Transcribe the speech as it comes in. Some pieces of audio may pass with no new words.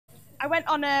I went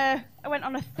on a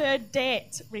third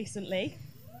date recently.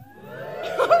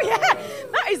 Oh yeah,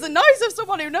 that is the noise of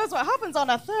someone who knows what happens on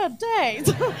a third date.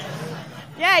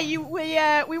 Yeah,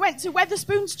 we went to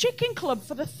Wetherspoon's Chicken Club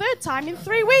for the third time in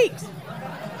 3 weeks.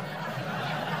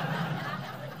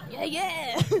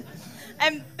 Yeah.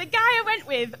 The guy I went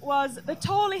with was the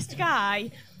tallest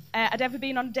guy I'd ever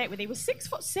been on a date with. He was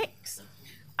 6'6",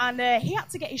 and he had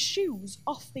to get his shoes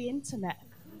off the internet.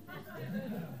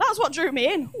 That's what drew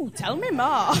me in. Ooh, tell me more.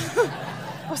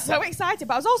 I was so excited,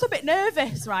 but I was also a bit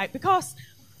nervous, right? Because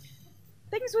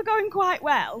things were going quite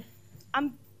well,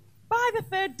 and by the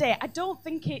third date, I don't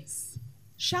think it's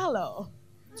shallow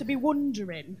to be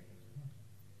wondering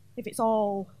if it's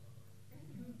all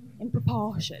in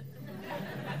proportion.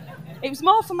 It was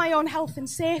more for my own health and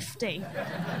safety.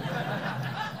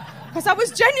 Because I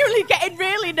was genuinely getting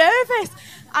really nervous.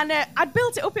 And I'd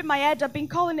built it up in my head. I'd been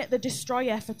calling it the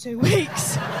Destroyer for 2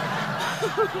 weeks.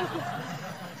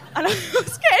 And I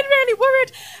was getting really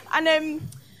worried. And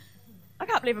I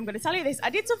can't believe I'm going to tell you this. I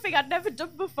did something I'd never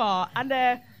done before. And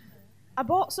I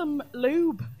bought some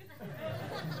lube.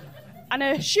 And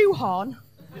a shoehorn.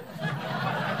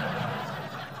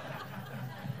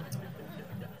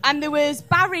 And there was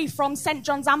Barry from St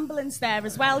John's Ambulance there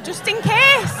as well, just in case.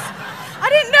 I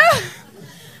didn't know.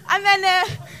 And then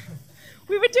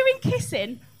we were doing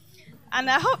kissing. And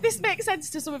I hope this makes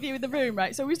sense to some of you in the room,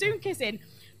 right? So we was doing kissing.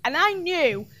 And I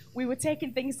knew we were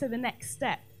taking things to the next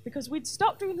step. Because we'd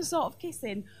stopped doing the sort of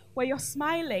kissing where you're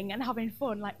smiling and having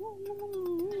fun, like...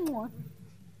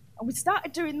 And we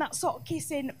started doing that sort of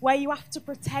kissing where you have to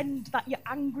pretend that you're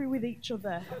angry with each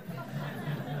other.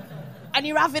 And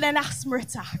you're having an asthma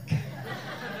attack.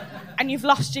 And you've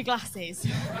lost your glasses. Do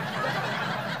you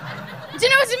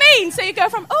know what I mean? So you go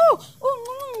from,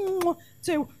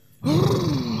 to,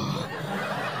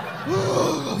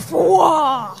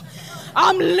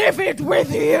 I'm livid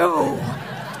with you.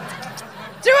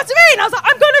 Do you know what I mean? I was like,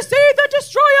 I'm going to see the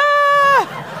Destroyer.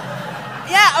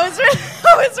 Yeah, I was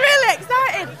really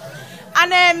excited.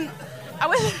 And I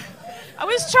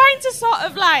was trying to sort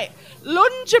of like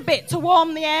lunge a bit to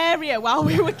warm the area while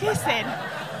we were kissing.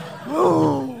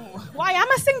 Ooh. Why am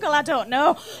I single? I don't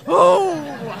know. Ooh.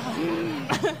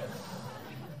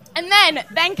 And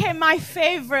then came my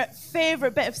favourite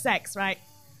bit of sex, right?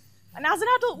 And as an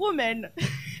adult woman,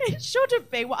 it shouldn't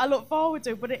be what I look forward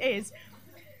to, but it is.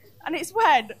 And it's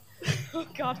when, oh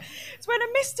God, it's when a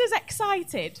mister's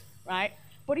excited, right?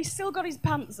 But he's still got his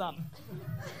pants on.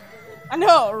 I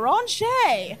know,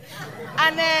 raunchy.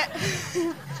 And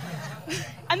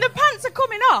the pants are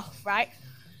coming off, right?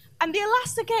 And the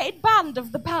elasticated band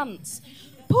of the pants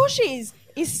pushes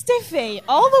his stiffy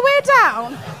all the way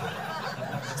down.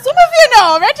 Some of you know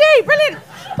already, brilliant.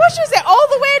 Pushes it all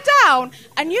the way down,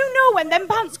 and you know when them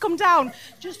pants come down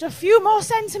just a few more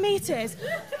centimetres,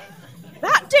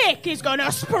 that dick is going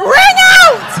to spring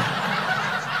out!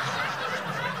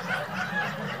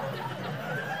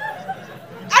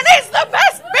 And it's the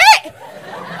best bit!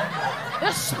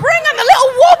 The spring and the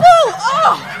little wobble!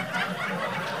 Oh!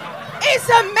 It's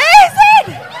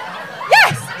amazing!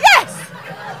 Yes!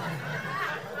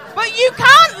 But you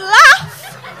can't laugh!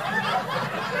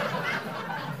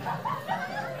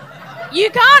 You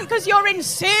can't, because you're in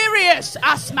serious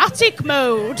asthmatic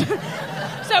mode.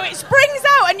 So it springs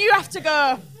out and you have to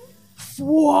go,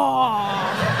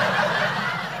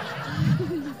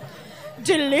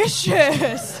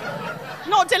 delicious.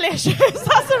 Not delicious,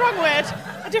 that's the wrong word.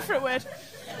 A different word.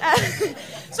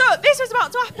 So this was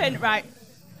about to happen, right?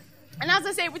 And as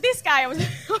I say, with this guy, I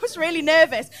was really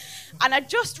nervous. And I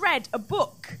just read a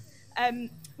book, a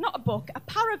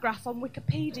paragraph on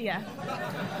Wikipedia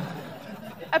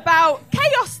about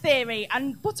chaos theory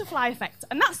and butterfly effect.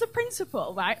 And that's the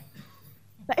principle, right?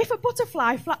 That if a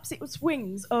butterfly flaps its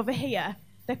wings over here,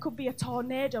 there could be a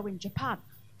tornado in Japan.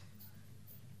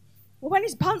 Well, when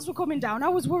his pants were coming down, I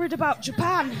was worried about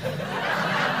Japan.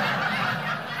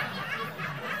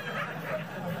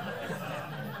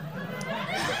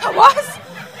 I was.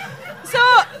 So,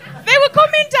 they were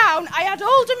coming down, I had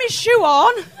hold of my shoe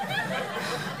on.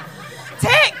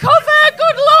 Take cover,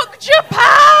 good luck,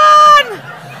 Japan!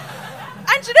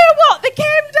 And you know what? They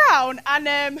came down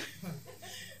and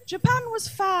Japan was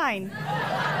fine.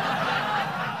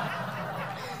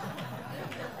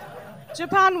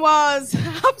 Japan was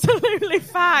absolutely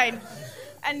fine.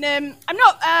 And I'm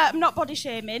not body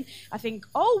shaming. I think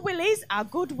all willies are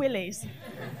good willies.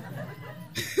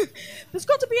 There's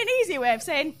got to be an easy way of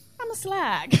saying, I'm a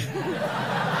slag.